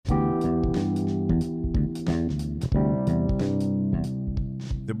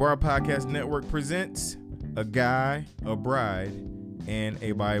Bar Podcast Network presents A Guy, a Bride, and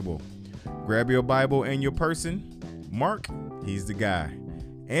a Bible. Grab your Bible and your person. Mark, he's the guy.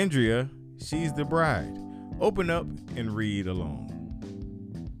 Andrea, she's the bride. Open up and read along.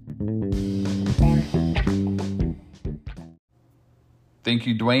 Thank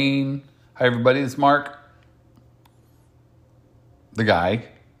you, Dwayne. Hi, everybody. It's Mark, the guy.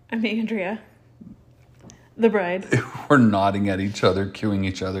 I'm Andrea, the bride. We're nodding at each other, cueing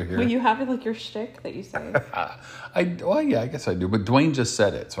each other here. Well, you have it like your shtick that you say. I guess I do. But Dwayne just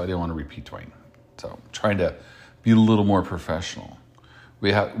said it, so I didn't want to repeat Dwayne. So I'm trying to be a little more professional.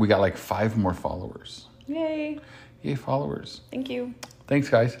 We got like 5 more followers. Yay followers. Thank you. Thanks,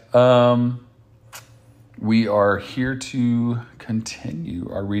 guys. We are here to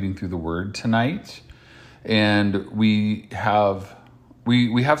continue our reading through the Word tonight, and we have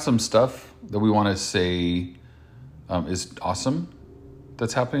some stuff that we want to say is awesome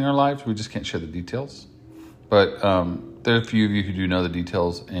that's happening in our lives. We just can't share the details, but there are a few of you who do know the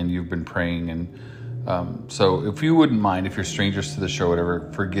details, and you've been praying, and so if you wouldn't mind, if you're strangers to the show, whatever,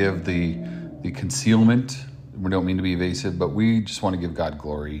 forgive the concealment. We don't mean to be evasive, but we just want to give God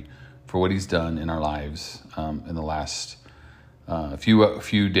glory for what He's done in our lives in the last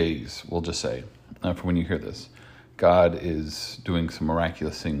few days, we'll just say, for when you hear this. God is doing some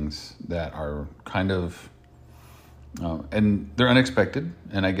miraculous things that are kind of, and they're unexpected,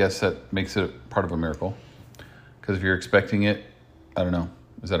 and I guess that makes it part of a miracle. Because if you're expecting it, I don't know,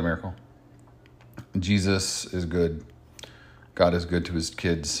 is that a miracle? Jesus is good. God is good to His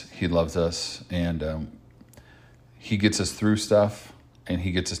kids. He loves us, and He gets us through stuff, and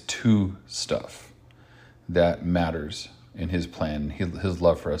He gets us to stuff that matters in His plan. His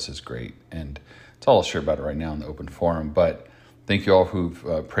love for us is great, and it's all I'll share about it right now in the open forum. But thank you all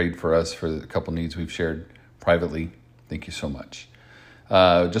who've prayed for us for a couple needs we've shared privately. Thank you so much.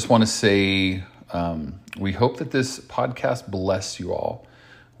 Just want to say we hope that this podcast bless you all.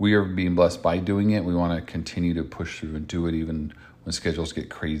 We are being blessed by doing it. We want to continue to push through and do it even when schedules get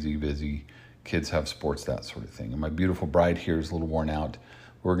crazy, busy. Kids have sports, that sort of thing. And my beautiful bride here is a little worn out.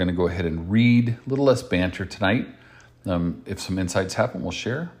 We're going to go ahead and read, a little less banter tonight. If some insights happen, we'll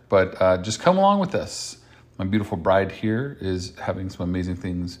share. But just come along with us. My beautiful bride here is having some amazing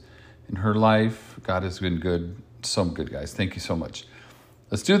things in her life. God has been good. So good, guys. Thank you so much.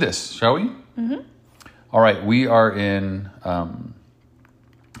 Let's do this, shall we? Mm-hmm. All right. We are in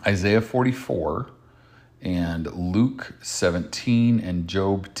Isaiah 44 and Luke 17 and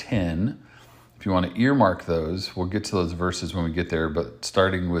Job 10. If you want to earmark those, we'll get to those verses when we get there, but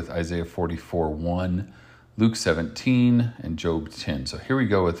starting with Isaiah 44:1, Luke 17, and Job 10. So here we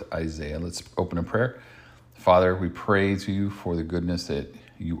go with Isaiah. Let's open in prayer. Father, we praise you for the goodness that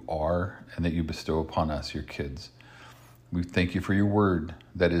you are and that you bestow upon us, your kids. We thank you for your word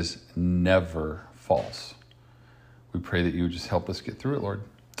that is never false. We pray that you would just help us get through it, Lord.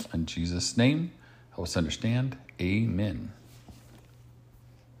 In Jesus' name, help us understand. Amen.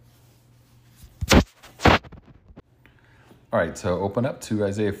 All right, so open up to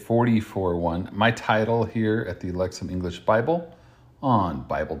Isaiah 44:1. My title here at the Lexham English Bible on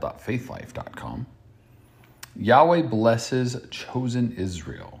bible.faithlife.com. Yahweh blesses chosen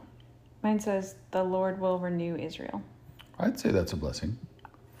Israel. Mine says, the Lord will renew Israel. I'd say that's a blessing.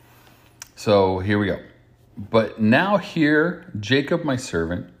 So here we go. But now hear Jacob my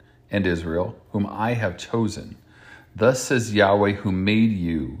servant and Israel, whom I have chosen. Thus says Yahweh, who made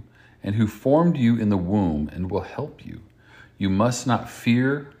you and who formed you in the womb and will help you. You must not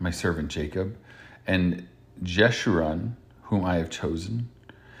fear my servant Jacob and Jeshurun, whom I have chosen.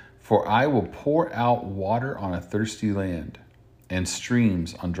 For I will pour out water on a thirsty land and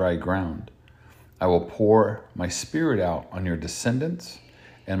streams on dry ground. I will pour my spirit out on your descendants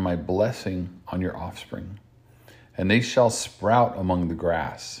and my blessing on your offspring. And they shall sprout among the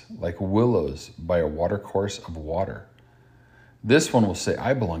grass like willows by a watercourse of water. This one will say,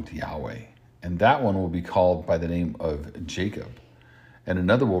 I belong to Yahweh. And that one will be called by the name of Jacob. And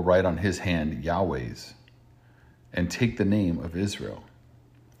another will write on his hand Yahweh's and take the name of Israel.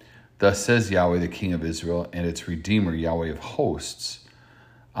 Thus says Yahweh, the King of Israel, and its Redeemer, Yahweh of hosts.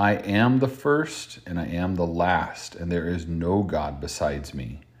 I am the first and I am the last, and there is no God besides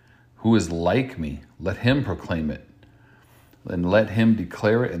me. Who is like me? Let him proclaim it. And let him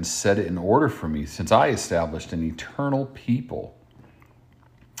declare it and set it in order for me, since I established an eternal people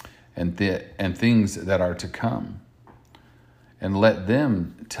and things that are to come. And let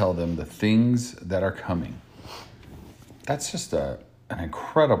them tell them the things that are coming. That's just an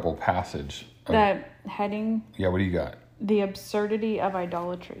incredible passage. That heading. Yeah, what do you got? The absurdity of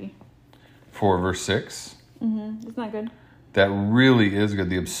idolatry. For verse 6? Mm-hmm. Isn't that good? That really is good.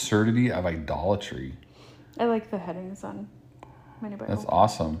 The absurdity of idolatry. I like the headings on many Bibles. That's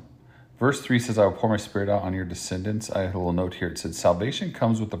awesome. Verse 3 says, I will pour my Spirit out on your descendants. I have a little note here. It said, salvation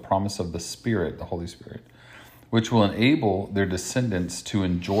comes with the promise of the Spirit, the Holy Spirit, which will enable their descendants to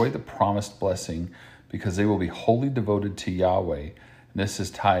enjoy the promised blessing because they will be wholly devoted to Yahweh. And this is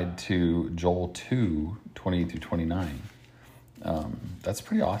tied to Joel 2, 28 through 29. That's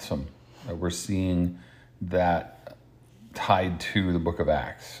pretty awesome. We're seeing that tied to the book of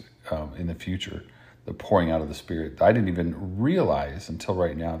Acts in the future, the pouring out of the Spirit. I didn't even realize until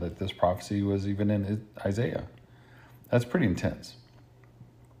right now that this prophecy was even in Isaiah. That's pretty intense.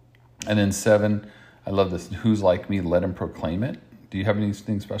 And then 7, I love this. Who's like me? Let him proclaim it. Do you have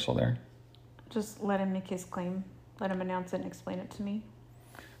anything special there? Just let him make his claim. Let him announce it and explain it to me.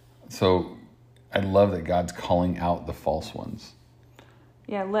 So I love that God's calling out the false ones.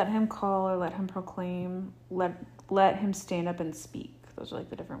 Yeah, let him call or let him proclaim. Let him stand up and speak. Those are like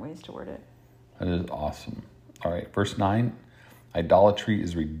the different ways to word it. That is awesome. All right, verse 9, idolatry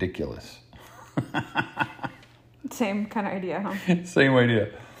is ridiculous. Same kind of idea, huh? Same idea.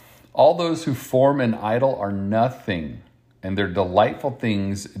 All those who form an idol are nothing, and their delightful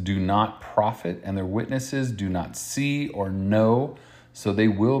things do not profit, and their witnesses do not see or know, so they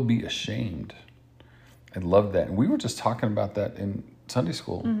will be ashamed. I love that. And we were just talking about that in Sunday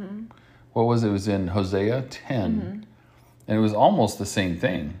school. Mm-hmm. What was it? It was in Hosea 10. Mm-hmm. And it was almost the same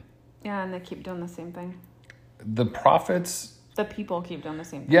thing. Yeah, and they keep doing the same thing. The prophets... The people keep doing the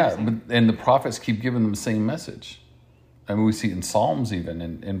same thing. Yeah, and the prophets keep giving them the same message. I mean, we see it in Psalms even,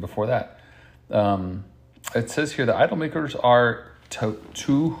 and before that. It says here, the idol makers are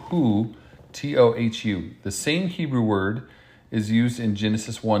tohu, T-O-H-U. The same Hebrew word is used in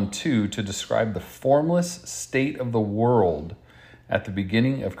Genesis 1:2 to describe the formless state of the world at the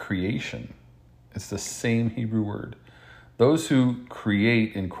beginning of creation. It's the same Hebrew word. Those who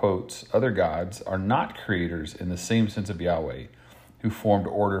create, in quotes, other gods are not creators in the same sense of Yahweh, who formed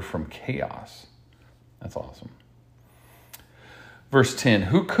order from chaos. That's awesome. Verse 10,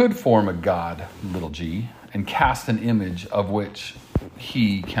 who could form a god, little g, and cast an image of which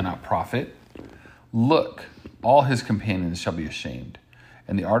he cannot profit? Look, all his companions shall be ashamed,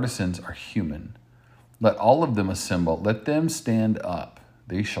 and the artisans are human. Let all of them assemble. Let them stand up.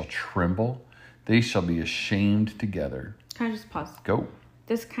 They shall tremble. They shall be ashamed together. Can I just pause? Go.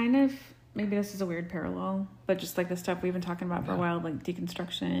 This kind of, maybe this is a weird parallel, but just like the stuff we've been talking about for a while, like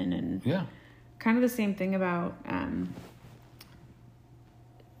deconstruction and kind of the same thing about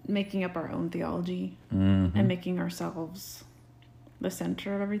making up our own theology and making ourselves the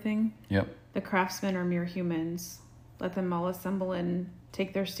center of everything. Yep. The craftsmen are mere humans. Let them all assemble and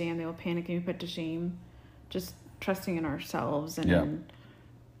take their stand. They will panic and be put to shame. Just trusting in ourselves and in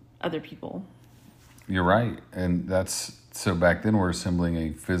other people. You're right. And that's, so back then we're assembling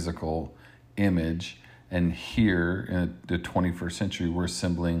a physical image. And here in the 21st century, we're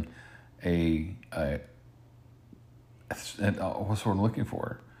assembling what's what I'm looking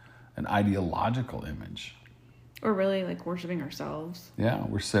for? An ideological image. Or really like worshiping ourselves. Yeah,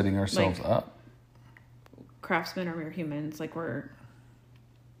 we're setting ourselves up. Craftsmen are mere humans. Like we're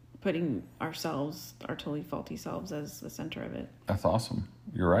putting ourselves, our totally faulty selves, as the center of it. That's awesome.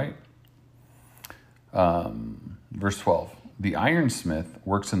 You're right. Verse 12. The ironsmith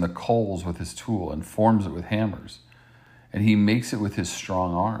works in the coals with his tool and forms it with hammers, and he makes it with his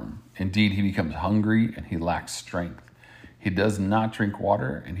strong arm. Indeed, he becomes hungry and he lacks strength. He does not drink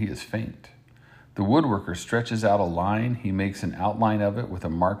water and he is faint. The woodworker stretches out a line. He makes an outline of it with a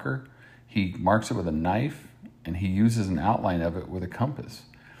marker. He marks it with a knife, and he uses an outline of it with a compass.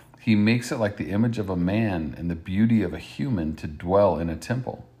 He makes it like the image of a man and the beauty of a human to dwell in a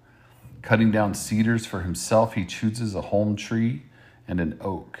temple. Cutting down cedars for himself, he chooses a holm tree and an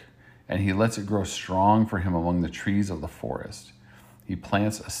oak, and he lets it grow strong for him among the trees of the forest. He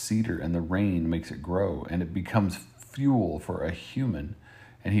plants a cedar, and the rain makes it grow, and it becomes fuel for a human,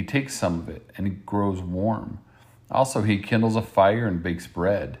 and he takes some of it, and it grows warm. Also, he kindles a fire and bakes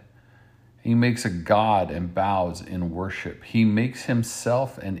bread. He makes a god and bows in worship. He makes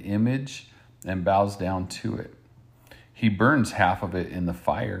himself an image and bows down to it. He burns half of it in the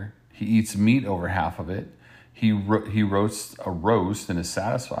fire. He eats meat over half of it. He roasts a roast and is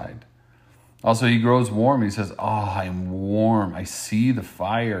satisfied. Also, he grows warm. He says, I am warm. I see the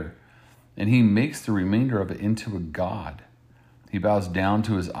fire. And he makes the remainder of it into a god. He bows down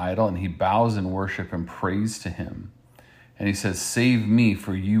to his idol, and he bows in worship and praise to him. And he says, save me,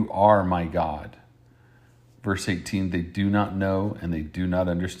 for you are my God. Verse 18, they do not know and they do not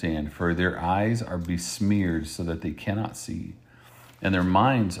understand, for their eyes are besmeared so that they cannot see, and their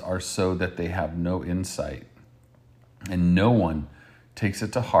minds are so that they have no insight. and no one takes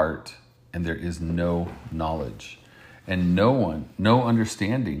it to heart, and there is no knowledge. And no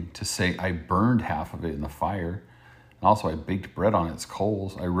understanding to say, I burned half of it in the fire, and also I baked bread on its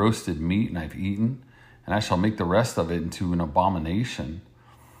coals. I roasted meat, and I've eaten, and I shall make the rest of it into an abomination.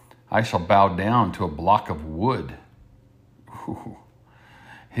 I shall bow down to a block of wood. Ooh.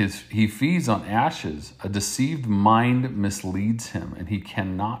 He feeds on ashes. A deceived mind misleads him, and he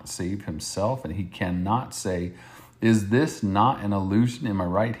cannot save himself, and he cannot say, is this not an illusion in my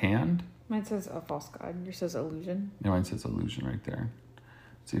right hand? Mine says a false god. Yours says illusion. Yeah, mine says illusion right there.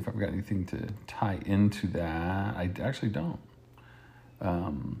 Let's see if I've got anything to tie into that. I actually don't.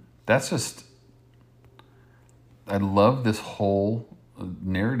 That's just... I love this whole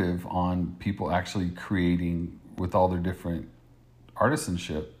narrative on people actually creating, with all their different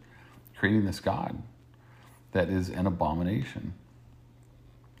artisanship, creating this God that is an abomination.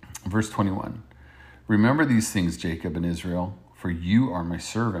 Verse 21. Remember these things, Jacob and Israel, for you are my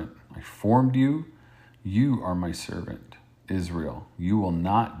servant. I formed you. You are my servant, Israel. You will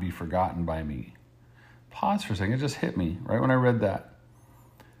not be forgotten by me. Pause for a second. It just hit me right when I read that.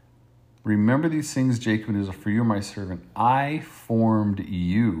 Remember these things, Jacob and Israel, for you are my servant. I formed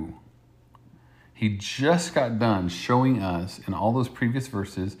you. He just got done showing us in all those previous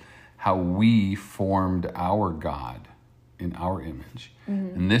verses how we formed our God in our image.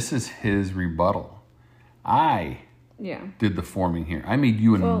 Mm-hmm. And this is his rebuttal. I did the forming here. I made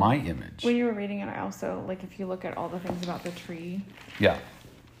you in my image. When you were reading it, I also, like, if you look at all the things about the tree. Yeah.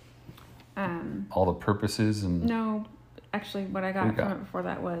 All the purposes and... No, actually, what I got from it before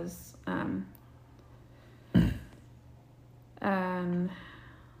that was...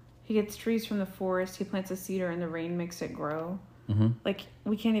 he gets trees from the forest. He plants a cedar and the rain makes it grow. Mm-hmm. Like,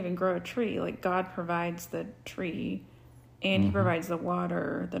 we can't even grow a tree. Like, God provides the tree and he provides the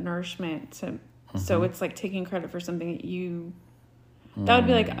water, the nourishment to... So it's like taking credit for something that you... That would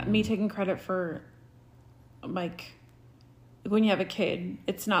be like me taking credit for, like, when you have a kid.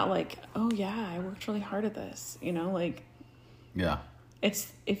 It's not like, oh, yeah, I worked really hard at this. You know, like... Yeah.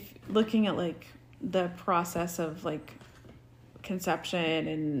 It's if looking at, like, the process of, like, conception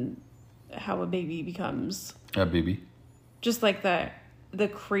and how a baby becomes... A baby. Just, like, the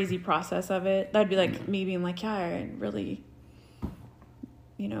crazy process of it. That'd be like me being like, yeah, I really,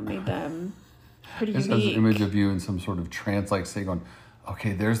 made them... pretty unique. This has an image of you in some sort of trance, like say going,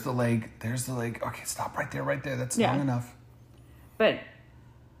 okay, there's the leg. Okay, stop right there. That's long enough. But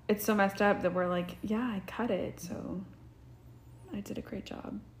it's so messed up that we're like, yeah, I cut it, so I did a great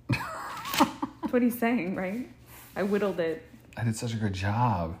job. That's what he's saying, right? I whittled it. I did such a good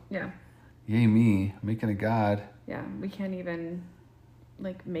job. Yeah. Yay me, making a God. Yeah, we can't even,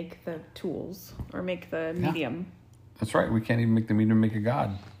 like, make the tools or make the medium. That's right. We can't even make the medium make a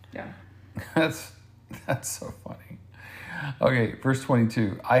God. Yeah. That's so funny. Okay, verse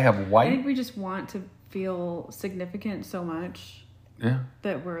 22. I think we just want to feel significant so much. Yeah.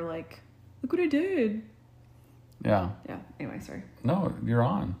 That we're like, look what I did. Yeah. Yeah. Anyway, sorry. No, you're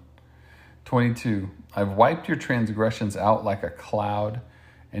on. 22. I've wiped your transgressions out like a cloud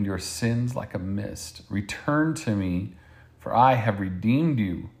and your sins like a mist. Return to me, for I have redeemed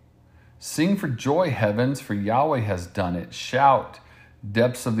you. Sing for joy, heavens, for Yahweh has done it. Shout,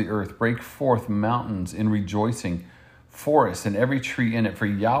 depths of the earth, break forth mountains in rejoicing, forests and every tree in it. For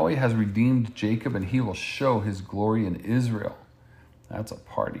Yahweh has redeemed Jacob, and he will show his glory in Israel. That's a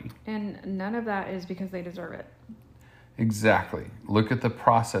party. And none of that is because they deserve it. Exactly. Look at the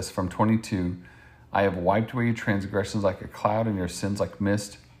process from 22. I have wiped away your transgressions like a cloud and your sins like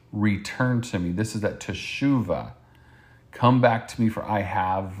mist. Return to me. This is that teshuvah. Come back to me, for I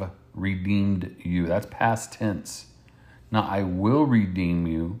have redeemed you. That's past tense. Now, I will redeem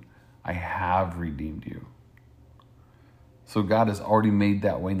you. I have redeemed you. So God has already made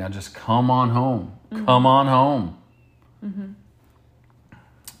that way. Now just come on home. Mm-hmm. Come on home. Mm-hmm.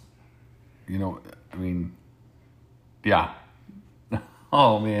 Yeah.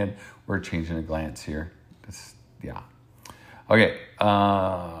 Oh, man. We're changing a glance here. Okay. Where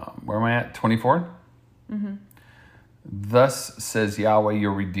am I at? 24? Mm-hmm. Thus says Yahweh,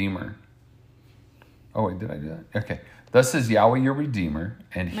 your Redeemer. Oh, wait. Did I do that? Okay. Thus says Yahweh, your Redeemer,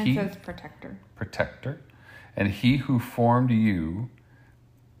 and Mine says protector, and he who formed you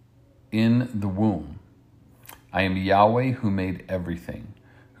in the womb. I am Yahweh who made everything,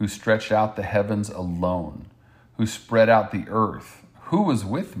 who stretched out the heavens alone, who spread out the earth. Who was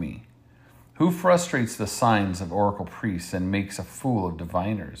with me? Who frustrates the signs of oracle priests and makes a fool of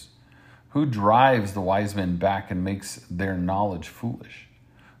diviners? Who drives the wise men back and makes their knowledge foolish?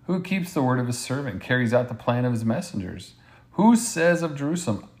 Who keeps the word of his servant, carries out the plan of his messengers? Who says of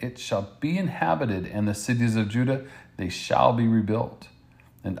Jerusalem, it shall be inhabited, and the cities of Judah, they shall be rebuilt,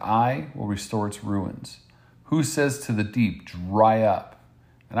 and I will restore its ruins? Who says to the deep, dry up,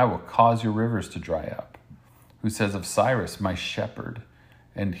 and I will cause your rivers to dry up? Who says of Cyrus, my shepherd,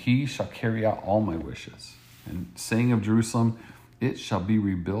 and he shall carry out all my wishes? And saying of Jerusalem, it shall be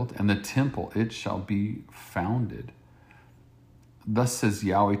rebuilt, and the temple, it shall be founded. Thus says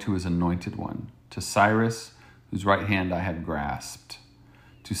Yahweh to his anointed one, to Cyrus, whose right hand I have grasped,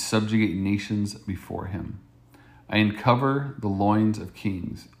 to subjugate nations before him. I uncover the loins of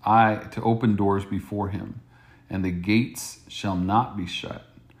kings, to open doors before him, and the gates shall not be shut.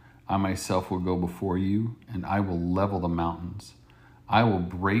 I myself will go before you, and I will level the mountains. I will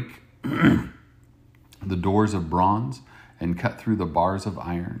break the doors of bronze and cut through the bars of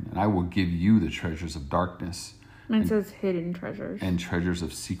iron, and I will give you the treasures of darkness. Mine says hidden treasures. And treasures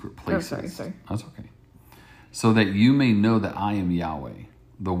of secret places. Oh, sorry. That's okay. So that you may know that I am Yahweh,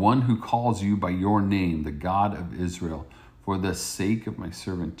 the one who calls you by your name, the God of Israel, for the sake of my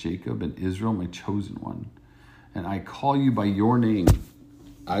servant Jacob and Israel, my chosen one. And I call you by your name.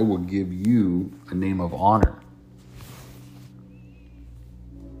 I will give you a name of honor,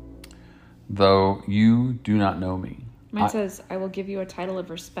 though you do not know me. Mine says, I will give you a title of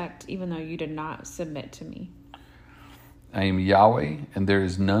respect, even though you did not submit to me. I am Yahweh, and there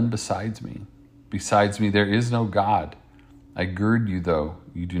is none besides me. Besides me, there is no God. I gird you, though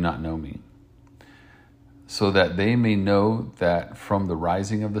you do not know me, so that they may know that from the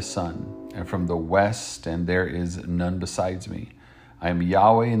rising of the sun and from the west, and there is none besides me. I am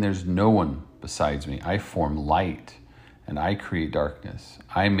Yahweh, and there's no one besides me. I form light, and I create darkness.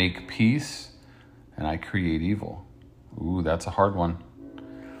 I make peace, and I create evil. Ooh, that's a hard one.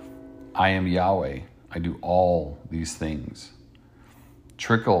 I am Yahweh. I do all these things.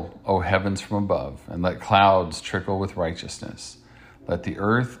 Trickle, O heavens, from above, and let clouds trickle with righteousness. Let the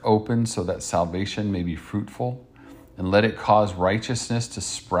earth open so that salvation may be fruitful, and let it cause righteousness to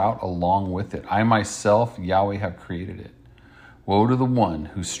sprout along with it. I myself, Yahweh, have created it. Woe to the one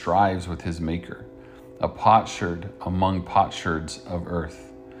who strives with his maker, a potsherd among potsherds of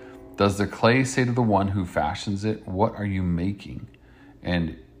earth. Does the clay say to the one who fashions it, what are you making?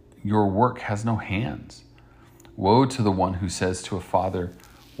 And your work has no hands. Woe to the one who says to a father,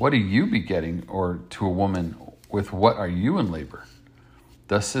 what are you begetting? Or to a woman, with what are you in labor?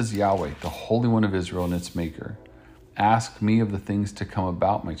 Thus says Yahweh, the Holy One of Israel and its Maker. Ask me of the things to come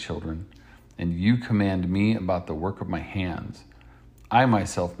about, my children, and you command me about the work of my hands. I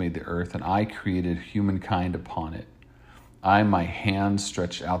myself made the earth, and I created humankind upon it. I, my hand,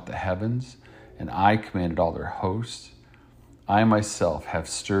 stretched out the heavens, and I commanded all their hosts. I myself have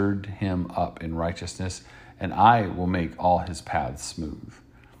stirred him up in righteousness, and I will make all his paths smooth.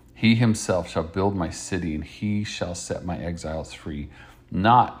 He himself shall build my city, and he shall set my exiles free,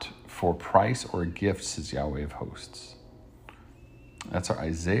 not for price or gift, says Yahweh of hosts. That's our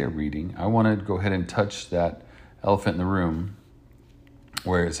Isaiah reading. I want to go ahead and touch that elephant in the room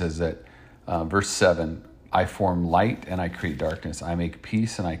where it says that, verse 7, I form light and I create darkness. I make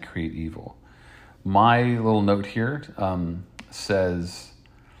peace and I create evil. My little note here says,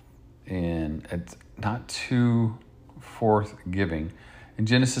 and it's not too forthgiving, in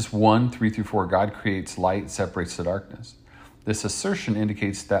Genesis 1, 3-4, God creates light, separates the darkness. This assertion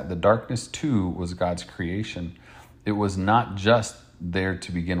indicates that the darkness too was God's creation. It was not just there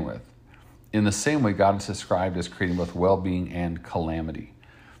to begin with. In the same way, God is described as creating both well-being and calamity.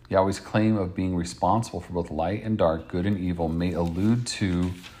 Yahweh's claim of being responsible for both light and dark, good and evil, may allude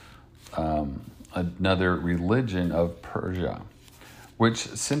to another religion of Persia, which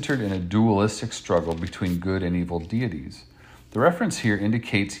centered in a dualistic struggle between good and evil deities. The reference here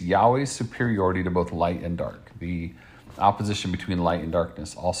indicates Yahweh's superiority to both light and dark. The opposition between light and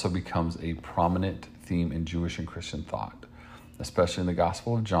darkness also becomes a prominent theme in Jewish and Christian thought, especially in the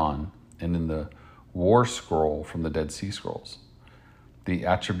Gospel of John and in the War Scroll from the Dead Sea Scrolls. The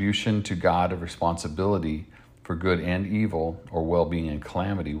attribution to God of responsibility for good and evil, or well-being and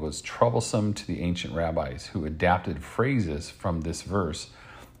calamity, was troublesome to the ancient rabbis who adapted phrases from this verse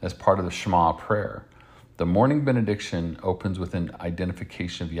as part of the Shema prayer. The morning benediction opens with an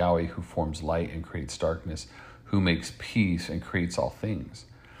identification of Yahweh, who forms light and creates darkness, who makes peace and creates all things.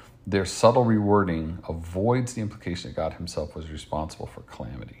 Their subtle rewording avoids the implication that God himself was responsible for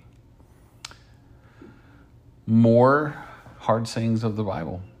calamity. More hard sayings of the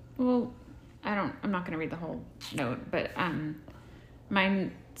Bible. Well, I'm not going to read the whole note, but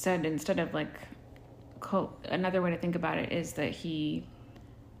mine said, instead of like, another way to think about it is that he,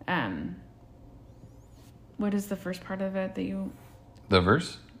 what is the first part of it that you... The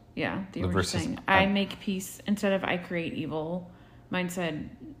verse? Yeah, the verse is, saying, I make peace instead of I create evil. Mine said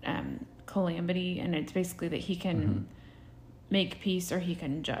calamity, and it's basically that he can make peace or he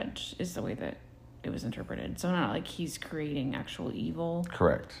can judge, is the way that it was interpreted. So not like he's creating actual evil.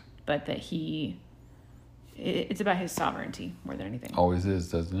 Correct. But that it's about his sovereignty more than anything. Always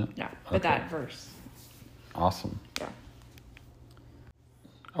is, doesn't it? Yeah, but that verse. Awesome. Yeah.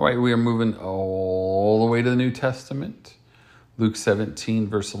 All right, we are moving all the way to the New Testament. Luke 17,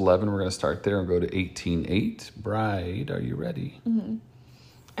 verse 11. We're going to start there and go to 18:8. Bride, are you ready? Mm-hmm.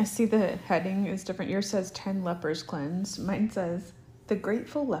 I see the heading is different. Yours says 10 lepers cleansed. Mine says the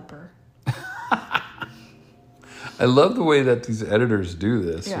grateful leper. I love the way that these editors do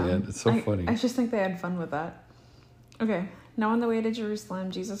this, man. It's so funny. I just think they had fun with that. Okay. Now on the way to Jerusalem,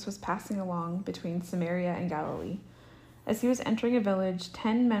 Jesus was passing along between Samaria and Galilee. As he was entering a village,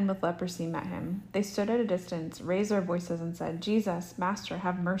 10 men with leprosy met him. They stood at a distance, raised their voices, and said, Jesus, Master,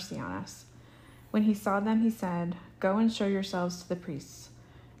 have mercy on us. When he saw them, he said, Go and show yourselves to the priests.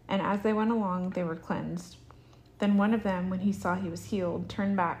 And as they went along, they were cleansed. Then one of them, when he saw he was healed,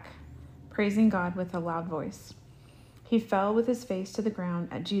 turned back, praising God with a loud voice. He fell with his face to the ground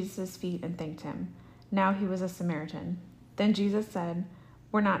at Jesus' feet and thanked him. Now he was a Samaritan. Then Jesus said,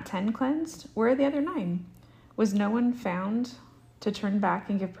 Were not 10 cleansed? Where are the other 9? Was no one found to turn back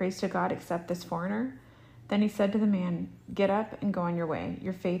and give praise to God except this foreigner? Then he said to the man, Get up and go on your way.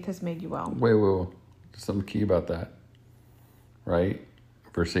 Your faith has made you well. Wait. There's something key about that. Right?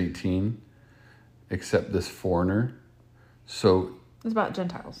 Verse 18. Except this foreigner. So. It's about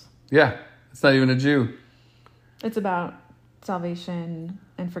Gentiles. Yeah. It's not even a Jew. It's about salvation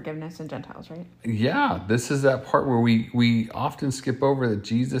and forgiveness in Gentiles, right? Yeah. This is that part where we often skip over that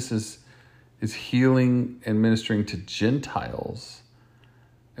Jesus is healing and ministering to Gentiles.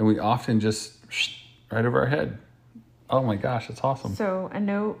 And we often just right over our head. Oh my gosh, that's awesome. So a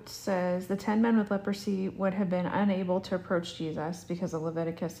note says the 10 men with leprosy would have been unable to approach Jesus because of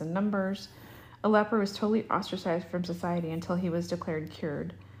Leviticus and Numbers. A leper was totally ostracized from society until he was declared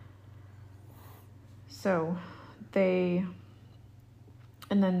cured. So then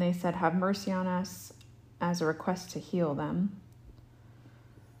they said, have mercy on us as a request to heal them.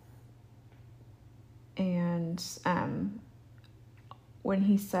 And when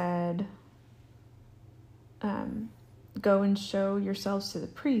he said, go and show yourselves to the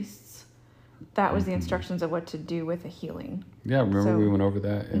priests, that was the instructions of what to do with a healing. Yeah, remember we went over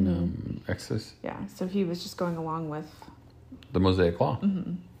that in Exodus? Yeah, so he was just going along with the Mosaic Law.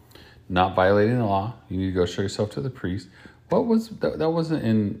 Mm-hmm. Not violating the law. You need to go show yourself to the priest. What was that wasn't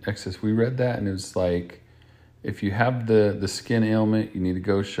in Exodus. We read that and it was like, if you have the skin ailment, you need to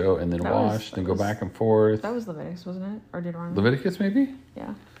go show and then wash, then go back and forth. That was Leviticus, wasn't it? Or did I wrong? Leviticus, maybe?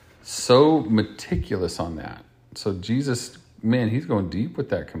 Yeah. So meticulous on that. So Jesus, man, he's going deep with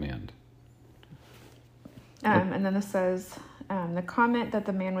that command. And then this says, the comment that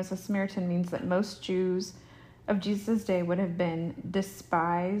the man was a Samaritan means that most Jews of Jesus' day would have been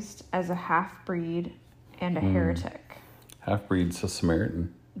despised as a half-breed and a heretic. Half-breed's a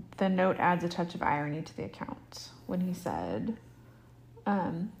Samaritan. The note adds a touch of irony to the account when he said,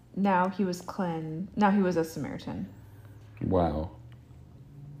 now he was a Samaritan. Wow.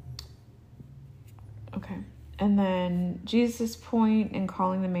 Okay. And then Jesus' point in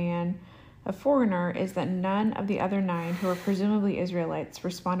calling the man a foreigner is that none of the other 9 who were presumably Israelites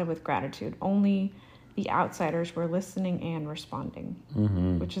responded with gratitude. Only the outsiders were listening and responding,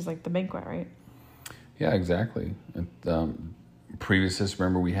 which is like the banquet, right? Yeah, exactly. Previously,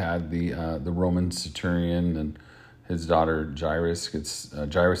 remember we had the Roman centurion and his daughter Jairus gets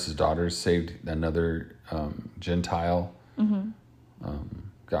Jairus' daughter saved another Gentile.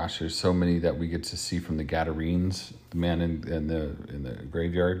 Gosh, there's so many that we get to see from the Gadarenes, the man in the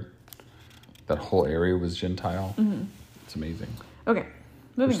graveyard. That whole area was Gentile. It's amazing. Okay,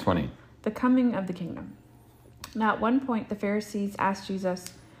 moving Verse 20. On. The coming of the kingdom. Now, at one point, the Pharisees asked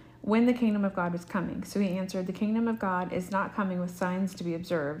Jesus when the kingdom of God was coming. So he answered, the kingdom of God is not coming with signs to be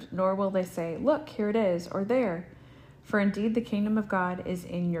observed, nor will they say, look, here it is, or there. For indeed, the kingdom of God is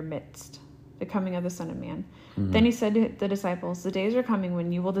in your midst, the coming of the Son of Man. Then he said to the disciples, the days are coming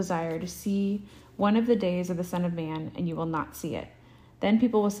when you will desire to see one of the days of the Son of Man, and you will not see it. Then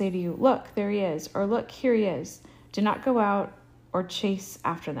people will say to you, look, there he is, or look, here he is. Do not go out or chase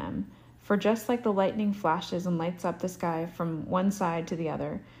after them. For just like the lightning flashes and lights up the sky from one side to the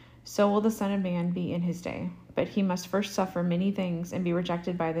other, so will the Son of Man be in his day. But he must first suffer many things and be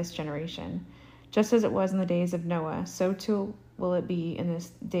rejected by this generation. Just as it was in the days of Noah, so too will it be in the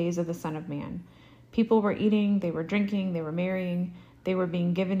days of the Son of Man. People were eating, they were drinking, they were marrying, they were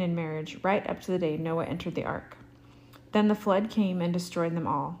being given in marriage right up to the day Noah entered the ark. Then the flood came and destroyed them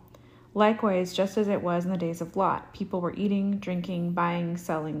all. Likewise, just as it was in the days of Lot, people were eating, drinking, buying,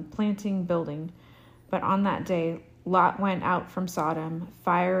 selling, planting, building. But on that day, Lot went out from Sodom,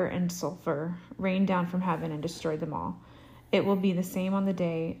 fire and sulfur rained down from heaven and destroyed them all. It will be the same on the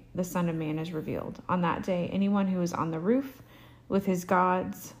day the Son of Man is revealed. On that day, anyone who is on the roof with his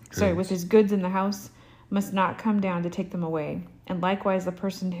with his goods in the house must not come down to take them away. And likewise, the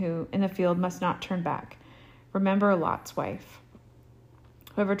person who in the field must not turn back. Remember Lot's wife.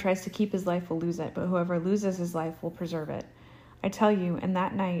 Whoever tries to keep his life will lose it, but whoever loses his life will preserve it. I tell you, in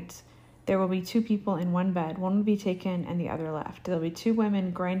that night, there will be 2 people in one bed. One will be taken and the other left. There will be 2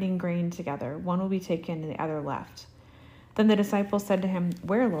 women grinding grain together. One will be taken and the other left. Then the disciples said to him,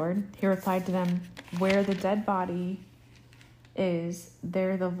 "Where, Lord?" He replied to them, "Where the dead body is,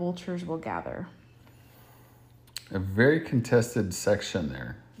 there the vultures will gather." A very contested section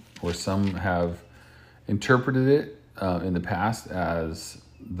there, where some have interpreted it in the past as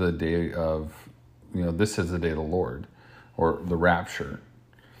the day of, this is the day of the Lord, or the rapture.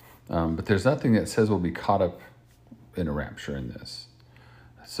 But there's nothing that says we'll be caught up in a rapture in this.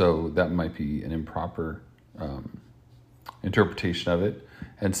 So that might be an improper interpretation of it.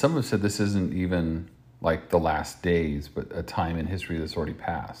 And some have said this isn't even like the last days, but a time in history that's already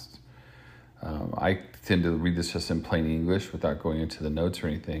passed. I tend to read this just in plain English without going into the notes or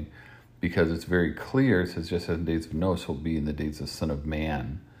anything, because it's very clear. It says, just as in the days of Noah, so will be in the days of the Son of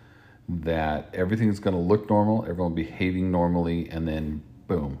Man, that everything is going to look normal, everyone behaving normally, and then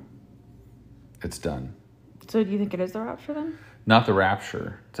boom, it's done. So do you think it is the rapture then? Not the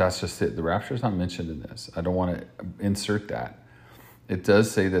rapture. That's just it. The rapture is not mentioned in this. I don't want to insert that. It does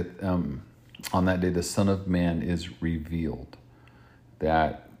say that on that day the Son of Man is revealed,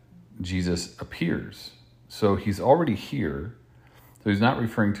 that Jesus appears. So he's already here. So he's not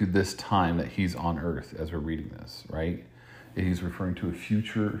referring to this time that he's on earth as we're reading this, right? He's referring to a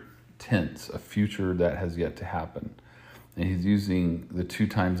future tense, a future that has yet to happen. And he's using the 2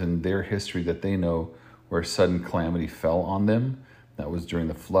 times in their history that they know where sudden calamity fell on them. That was during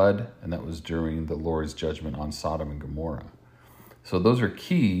the flood, and that was during the Lord's judgment on Sodom and Gomorrah. So those are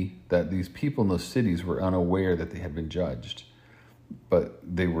key, that these people in those cities were unaware that they had been judged, but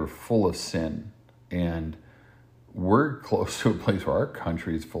they were full of sin. And we're close to a place where our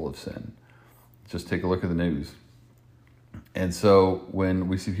country is full of sin. Just take a look at the news. And so when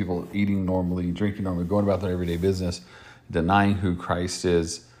we see people eating normally, drinking normally, going about their everyday business, denying who Christ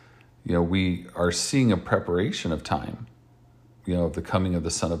is, we are seeing a preparation of time, of the coming of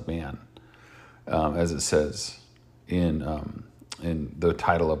the Son of Man, as it says in the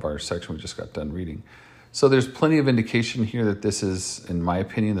title of our section we just got done reading. So there's plenty of indication here that this is, in my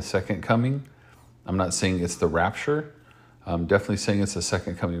opinion, the second coming. I'm not saying it's the rapture. I'm definitely saying it's the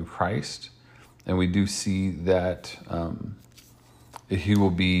second coming of Christ. And we do see that he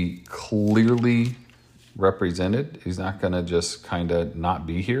will be clearly represented. He's not going to just kind of not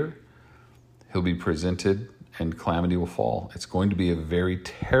be here. He'll be presented and calamity will fall. It's going to be a very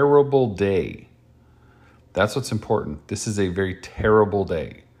terrible day. That's what's important. This is a very terrible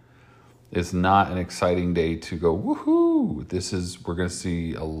day. It's not an exciting day to go, woohoo. We're going to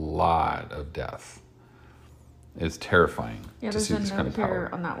see a lot of death. It's terrifying to see this kind of power. Here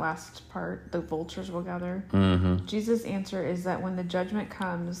on that last part, the vultures will gather. Mm-hmm. Jesus' answer is that when the judgment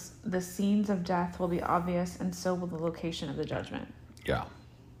comes, the scenes of death will be obvious, and so will the location of the judgment. Yeah.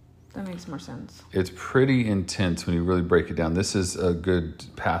 That makes more sense. It's pretty intense when you really break it down. This is a good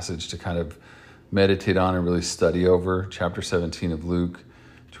passage to kind of meditate on and really study over. Chapter 17 of Luke,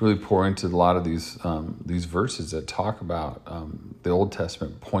 to really pour into a lot of these verses that talk about the Old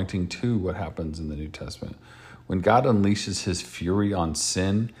Testament pointing to what happens in the New Testament. When God unleashes his fury on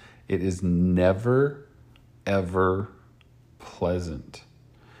sin, it is never, ever pleasant.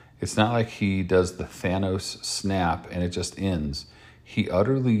 It's not like he does the Thanos snap and it just ends. He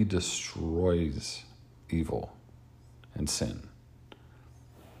utterly destroys evil and sin.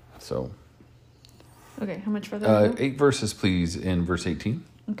 So, okay, how much further? 8 verses, please, in verse 18.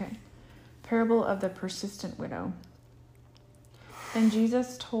 Okay. Parable of the persistent widow. Then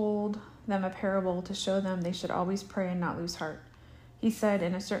Jesus told them a parable to show them they should always pray and not lose heart. He said,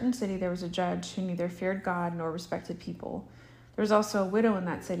 in a certain city there was a judge who neither feared God nor respected people. There was also a widow in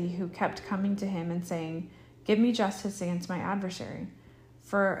that city who kept coming to him and saying, "Give me justice against my adversary."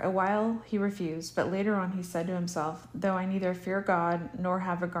 For a while he refused, but later on he said to himself, "Though I neither fear God nor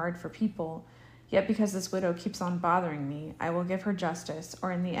have regard for people, yet because this widow keeps on bothering me, I will give her justice,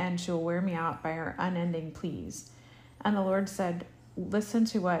 or in the end she will wear me out by her unending pleas." And the Lord said, "Listen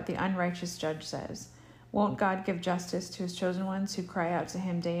to what the unrighteous judge says. Won't God give justice to his chosen ones who cry out to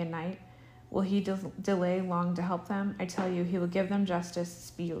him day and night? Will he delay long to help them? I tell you, he will give them justice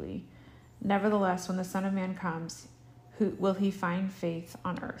speedily. Nevertheless, when the Son of Man comes, will he find faith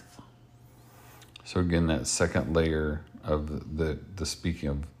on earth? So again, that second layer of the speaking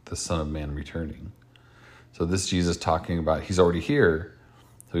of the Son of Man returning. So this Jesus talking about, he's already here,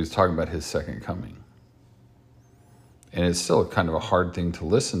 so he's talking about his second coming. And it's still kind of a hard thing to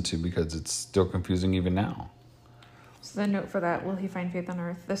listen to because it's still confusing even now. So the note for that, will he find faith on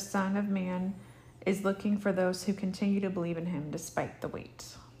earth? The Son of Man is looking for those who continue to believe in him despite the wait.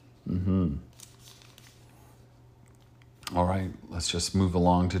 Mm-hmm. All right, let's just move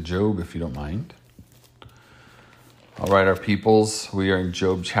along to Job, if you don't mind. All right, our peoples, we are in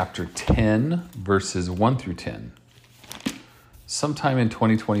Job chapter 10, verses 1 through 10. Sometime in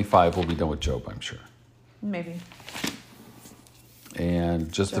 2025, we'll be done with Job, I'm sure. Maybe.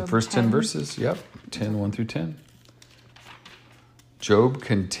 And just Job the first 10 verses, 10, 1 through 10. Job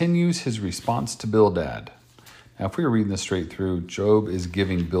continues his response to Bildad. Now, if we were reading this straight through, Job is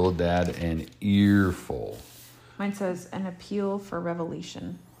giving Bildad an earful. Mine says an appeal for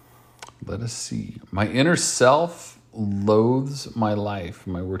revelation. Let us see. My inner self loathes my life.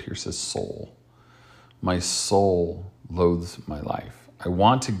 My word here says soul. My soul loathes my life. I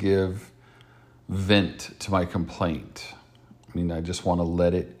want to give vent to my complaint. I mean, I just want to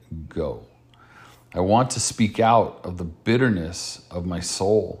let it go. I want to speak out of the bitterness of my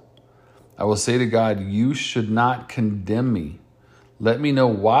soul. I will say to God, you should not condemn me. Let me know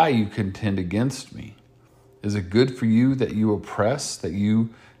why you contend against me. Is it good for you that you oppress, that you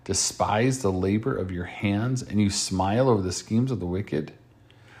despise the labor of your hands, and you smile over the schemes of the wicked?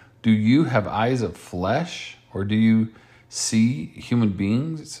 Do you have eyes of flesh, or do you see human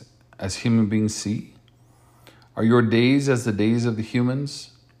beings as human beings see? Are your days as the days of the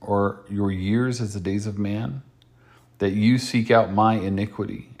humans, or your years as the days of man? That you seek out my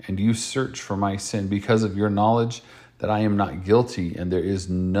iniquity, and you search for my sin, because of your knowledge that I am not guilty, and there is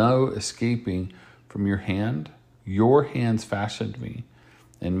no escaping from your hand. Your hands fashioned me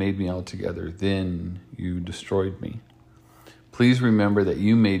and made me altogether. Then you destroyed me. Please remember that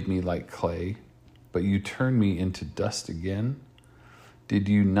you made me like clay, but you turned me into dust again. Did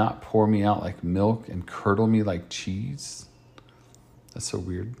you not pour me out like milk and curdle me like cheese? That's so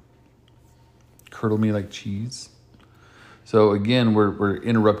weird. Curdle me like cheese. So again, we're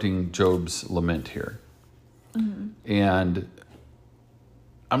interrupting Job's lament here. Mm-hmm. And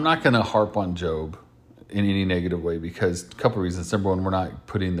I'm not going to harp on Job in any negative way because a couple of reasons. Number one, we're not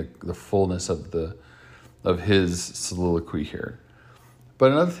putting the fullness of his soliloquy here.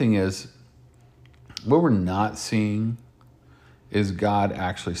 But another thing is, what we're not seeing is God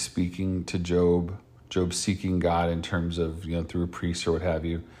actually speaking to Job, Job seeking God in terms of, through a priest or what have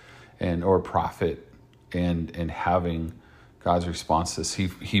you, or a prophet, and having God's response to this.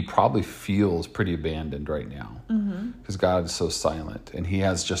 He probably feels pretty abandoned right now because God is so silent, and he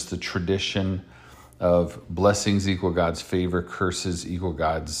has just the tradition of blessings equal God's favor, curses equal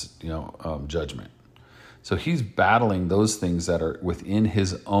God's judgment. So he's battling those things that are within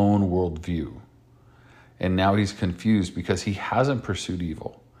his own worldview. And now he's confused because he hasn't pursued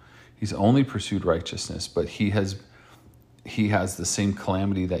evil. He's only pursued righteousness, but he has the same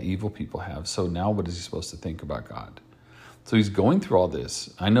calamity that evil people have. So now what is he supposed to think about God? So he's going through all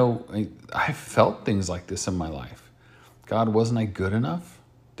this. I know I felt things like this in my life. God, wasn't I good enough?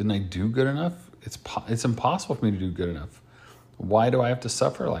 Didn't I do good enough? It's impossible for me to do good enough. Why do I have to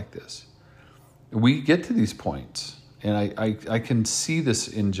suffer like this? We get to these points, and I can see this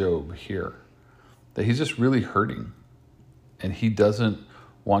in Job here, that he's just really hurting, and he doesn't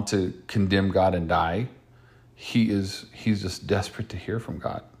want to condemn God and die. He's just desperate to hear from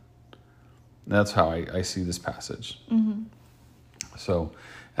God. And that's how I see this passage. Mm-hmm. So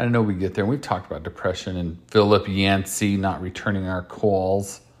I know we get there, and we've talked about depression and Philip Yancey not returning our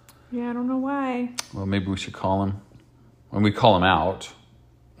calls. Yeah, I don't know why. Well, maybe we should call him. When we call him out,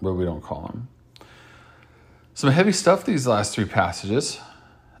 but we don't call him. Some heavy stuff these last three passages.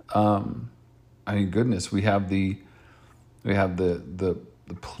 Goodness, we have the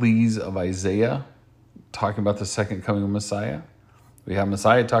pleas of Isaiah talking about the second coming of Messiah. We have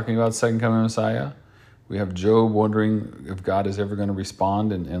Messiah talking about the second coming of Messiah. We have Job wondering if God is ever going to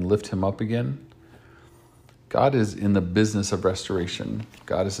respond and lift him up again. God is in the business of restoration.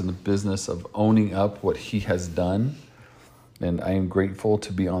 God is in the business of owning up what he has done. And I am grateful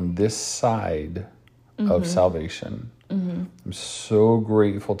to be on this side of salvation. Mm-hmm. I'm so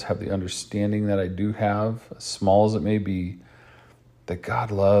grateful to have the understanding that I do have, as small as it may be, that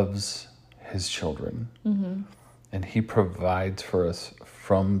God loves his children. Mm-hmm. And he provides for us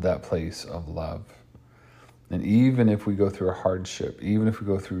from that place of love. And even if we go through a hardship, even if we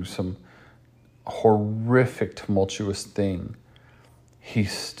go through some horrific, tumultuous thing,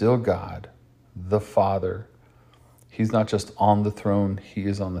 he's still God, the Father. He's not just on the throne, he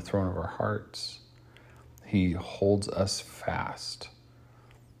is on the throne of our hearts. He holds us fast.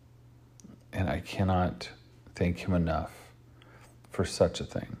 And I cannot thank him enough for such a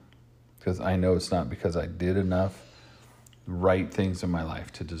thing. Because I know it's not because I did enough right things in my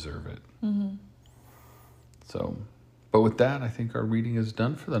life to deserve it. Mm-hmm. So, but with that, I think our reading is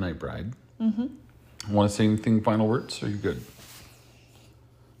done for the night, Bride. Mm-hmm. Want to say anything, final words? Or are you good?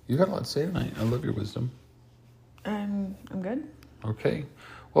 You got a lot to say tonight. I love your wisdom. I'm good. Okay.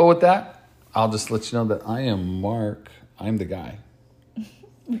 Well, with that, I'll just let you know that I am Mark. I'm the guy.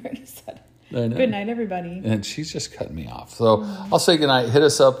 We already said it. I know. Good night, everybody. And she's just cutting me off. So I'll say good night. Hit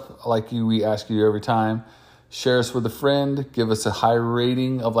us up like we ask you every time. Share us with a friend. Give us a high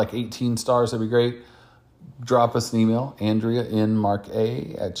rating of like 18 stars. That'd be great. Drop us an email,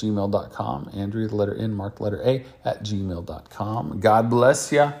 AndreaNMarkA@gmail.com. Andrea, the letter N, Mark, letter A, @gmail.com. God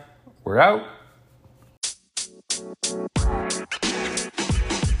bless ya. We're out.